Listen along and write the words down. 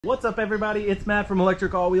What's up everybody, it's Matt from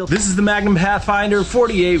Electric All Wheels. This is the Magnum Pathfinder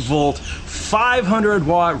 48 volt, 500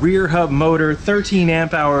 watt rear hub motor, 13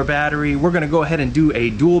 amp hour battery. We're gonna go ahead and do a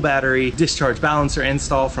dual battery discharge balancer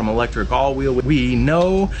install from Electric All Wheel. We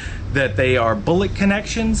know that they are bullet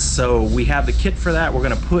connections, so we have the kit for that. We're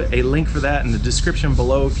gonna put a link for that in the description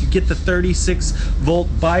below. If you get the 36 volt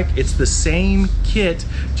bike, it's the same kit,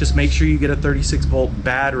 just make sure you get a 36 volt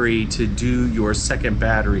battery to do your second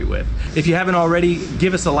battery with. If you haven't already,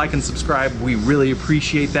 give us a like and subscribe, we really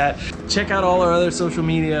appreciate that. Check out all our other social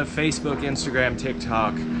media, Facebook, Instagram,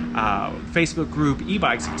 TikTok, Facebook group,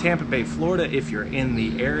 Ebikes of Tampa Bay, Florida. If you're in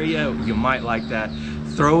the area, you might like that.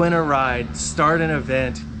 Throw in a ride, start an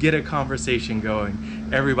event, get a conversation going.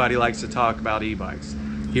 Everybody likes to talk about e-bikes.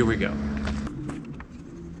 Here we go.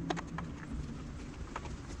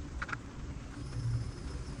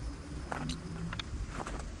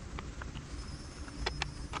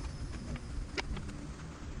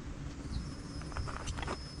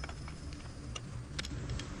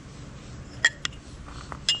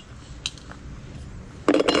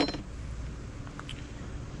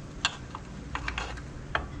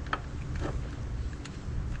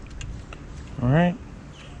 All right,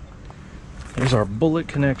 there's our bullet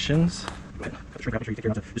connections. Shrink up, make sure you take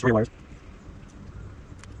care of just your wires.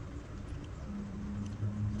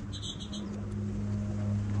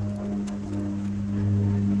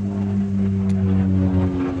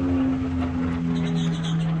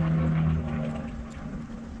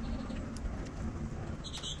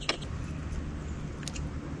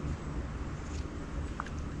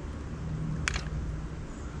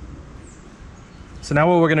 So now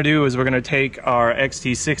what we're going to do is we're going to take our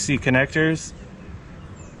XT60 connectors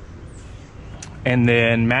and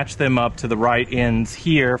then match them up to the right ends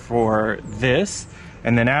here for this,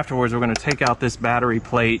 and then afterwards we're going to take out this battery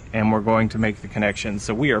plate and we're going to make the connection.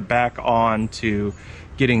 So we are back on to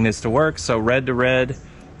getting this to work. So red to red,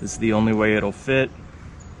 this is the only way it'll fit.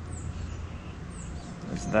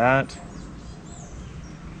 There's that.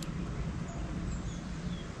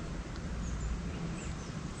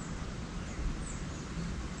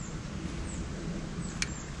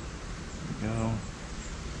 Go.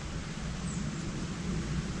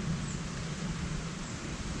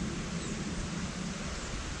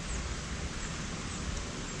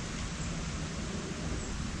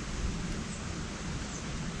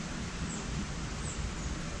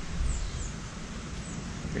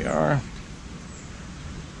 Here we are.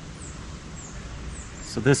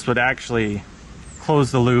 So this would actually close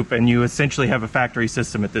the loop and you essentially have a factory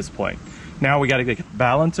system at this point. Now we got to get the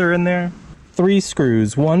balancer in there. 3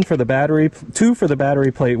 screws, one for the battery, 2 for the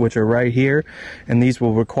battery plate, which are right here, and these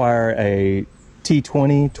will require a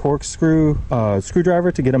T20 torque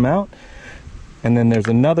screwdriver to get them out. And then there's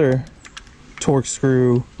another torque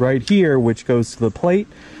screw right here which goes to the plate,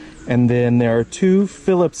 and then there are 2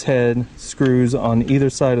 Phillips head screws on either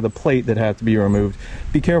side of the plate that have to be removed.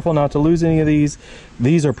 Be careful not to lose any of these.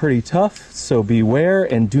 These are pretty tough, so beware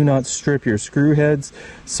and do not strip your screw heads.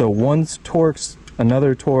 So one torques,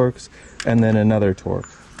 another torques, and then another torque.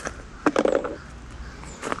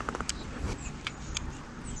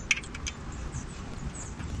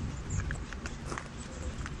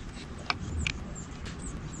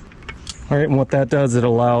 All right, and what that does, it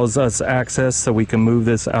allows us access so we can move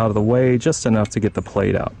this out of the way just enough to get the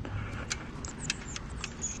plate out.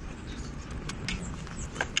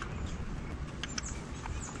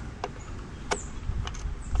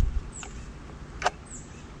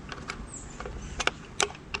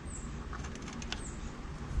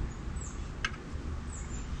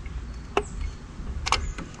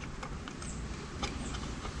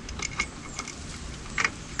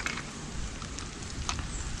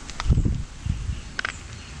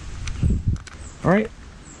 All right,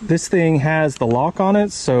 this thing has the lock on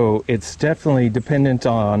it, so it's definitely dependent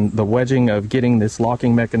on the wedging of getting this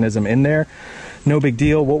locking mechanism in there. No big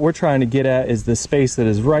deal. What we're trying to get at is the space that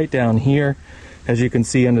is right down here. As you can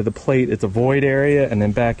see under the plate, it's a void area, and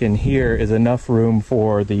then back in here is enough room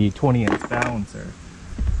for the 20-inch balancer.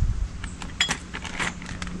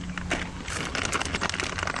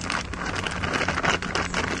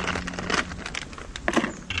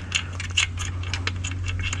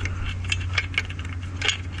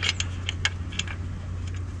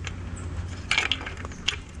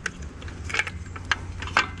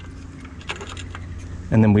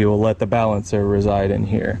 And then we will let the balancer reside in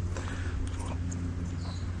here.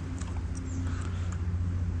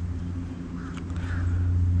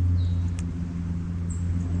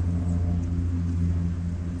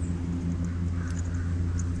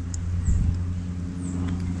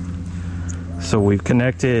 So we've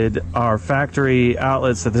connected our factory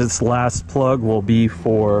outlets. So this last plug will be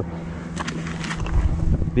for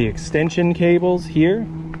the extension cables here.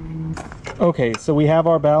 Okay, so we have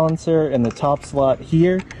our balancer in the top slot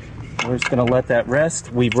here. We're just gonna let that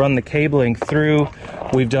rest. We've run the cabling through.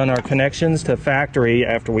 We've done our connections to factory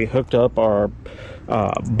after we hooked up our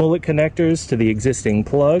bullet connectors to the existing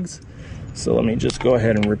plugs. So let me just go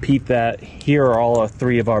ahead and repeat that. Here are all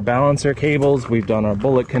 3 of our balancer cables. We've done our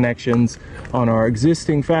bullet connections on our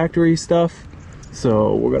existing factory stuff.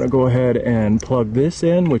 So we're gonna go ahead and plug this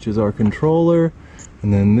in, which is our controller.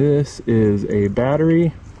 And then this is a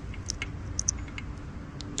battery.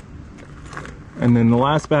 And then the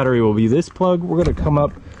last battery will be this plug. We're gonna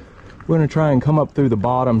try and come up through the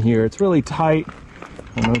bottom here. It's really tight.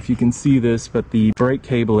 I don't know if you can see this, but the brake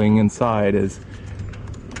cabling inside is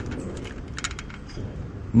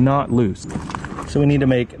not loose. So we need to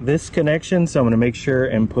make this connection, so I'm going to make sure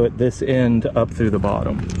and put this end up through the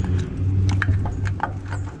bottom.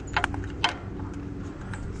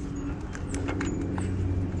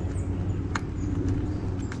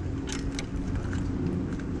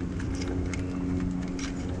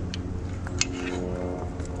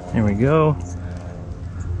 There we go.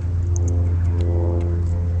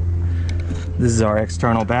 This is our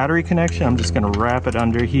external battery connection. I'm just going to wrap it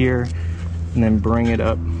under here and then bring it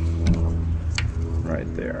up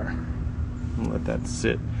right there and let that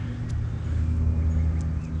sit.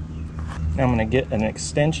 Now I'm going to get an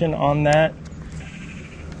extension on that.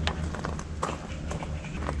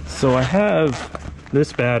 So I have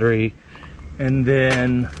this battery, and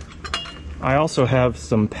then I also have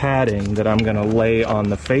some padding that I'm going to lay on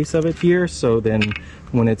the face of it here, so then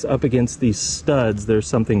when it's up against these studs, there's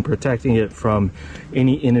something protecting it from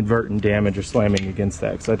any inadvertent damage or slamming against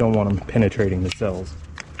that, because I don't want them penetrating the cells.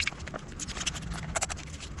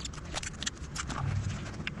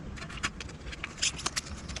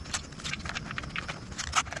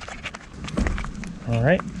 All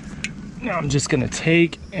right, now I'm just gonna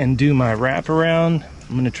take and do my wrap around.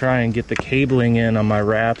 I'm gonna try and get the cabling in on my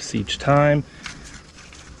wraps each time.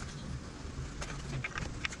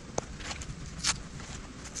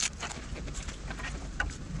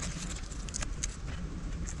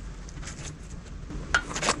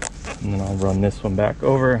 And then I'll run this one back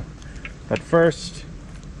over. But first,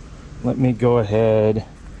 let me go ahead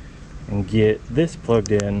and get this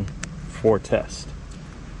plugged in for test.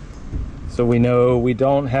 So we know we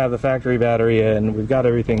don't have the factory battery in, we've got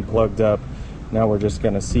everything plugged up. Now we're just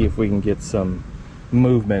gonna see if we can get some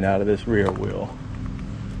movement out of this rear wheel.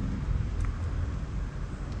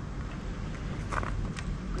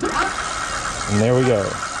 And there we go.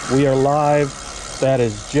 We are live. That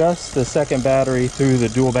is just the second battery through the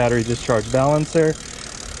dual battery discharge balancer.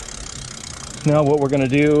 Now what we're going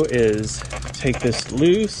to do is take this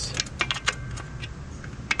loose.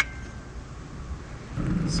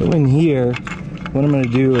 So in here, what I'm going to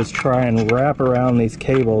do is try and wrap around these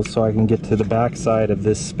cables so I can get to the back side of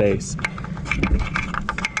this space.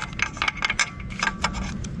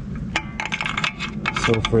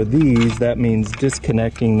 So for these, that means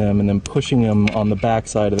disconnecting them and then pushing them on the back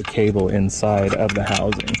side of the cable inside of the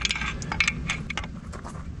housing.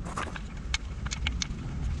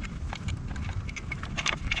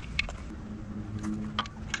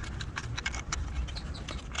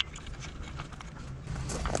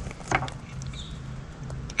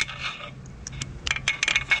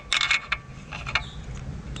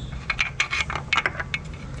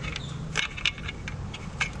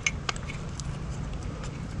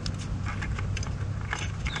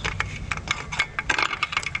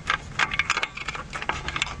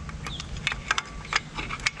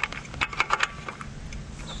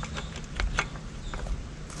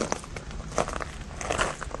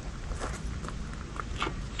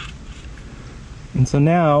 And so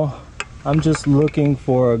now I'm just looking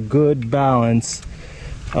for a good balance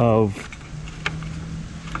of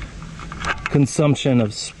consumption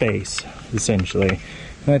of space, essentially.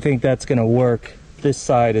 And I think that's going to work. This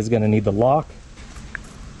side is going to need the lock.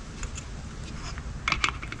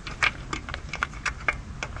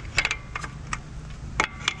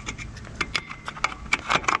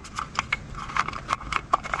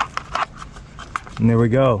 And there we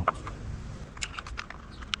go.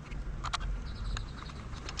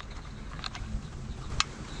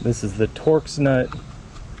 This is the Torx nut,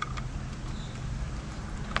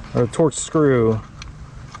 or Torx screw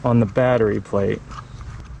on the battery plate.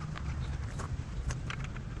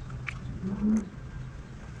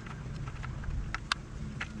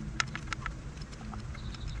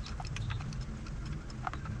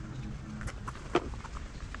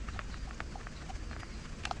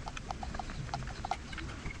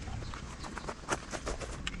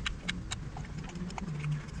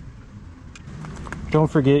 Don't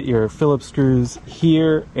forget your Phillips screws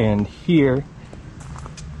here and here.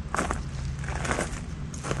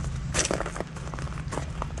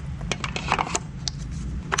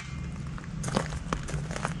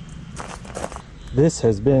 This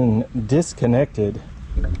has been disconnected.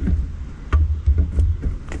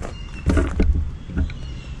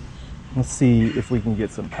 Let's see if we can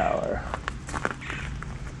get some power.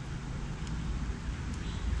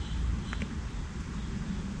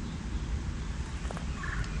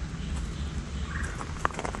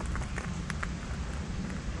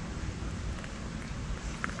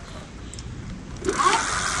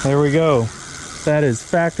 There we go. That is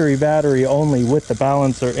factory battery only with the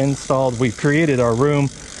balancer installed. We've created our room.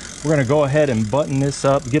 We're gonna go ahead and button this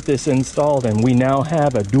up, get this installed, and we now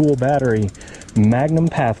have a dual battery Magnum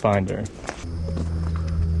Pathfinder.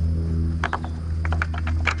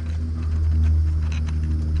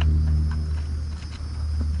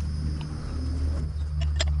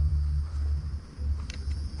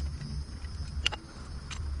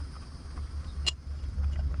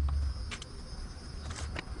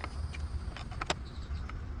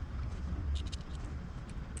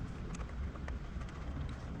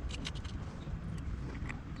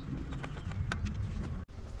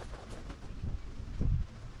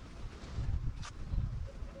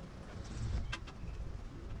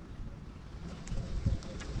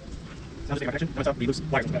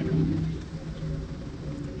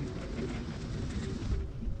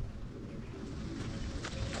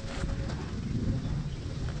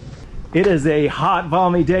 It is a hot,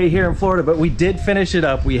 balmy day here in Florida, but we did finish it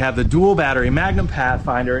up. We have the dual battery Magnum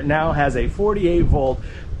Pathfinder. It now has a 48 volt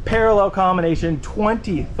parallel combination,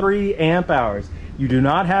 23 amp hours. You do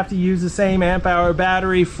not have to use the same amp hour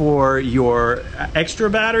battery for your extra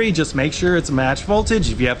battery. Just make sure it's match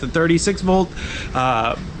voltage. If you have the 36 volt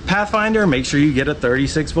Pathfinder, make sure you get a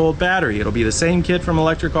 36 volt battery. It'll be the same kit from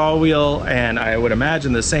Electric All Wheel, and I would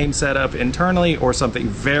imagine the same setup internally or something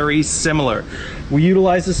very similar. We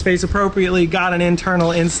utilized the space appropriately, got an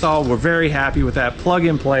internal install. We're very happy with that plug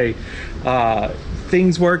and play.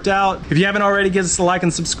 Things worked out. If you haven't already, give us a like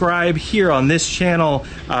and subscribe here on this channel.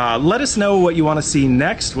 Let us know what you want to see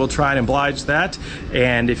next. We'll try and oblige that.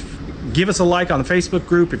 And give us a like on the Facebook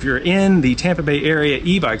group. If you're in the Tampa Bay area,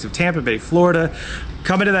 E-Bikes of Tampa Bay, Florida,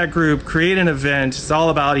 come into that group, create an event. It's all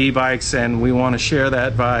about e-bikes, and we want to share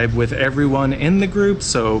that vibe with everyone in the group.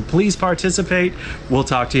 So please participate. We'll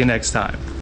talk to you next time.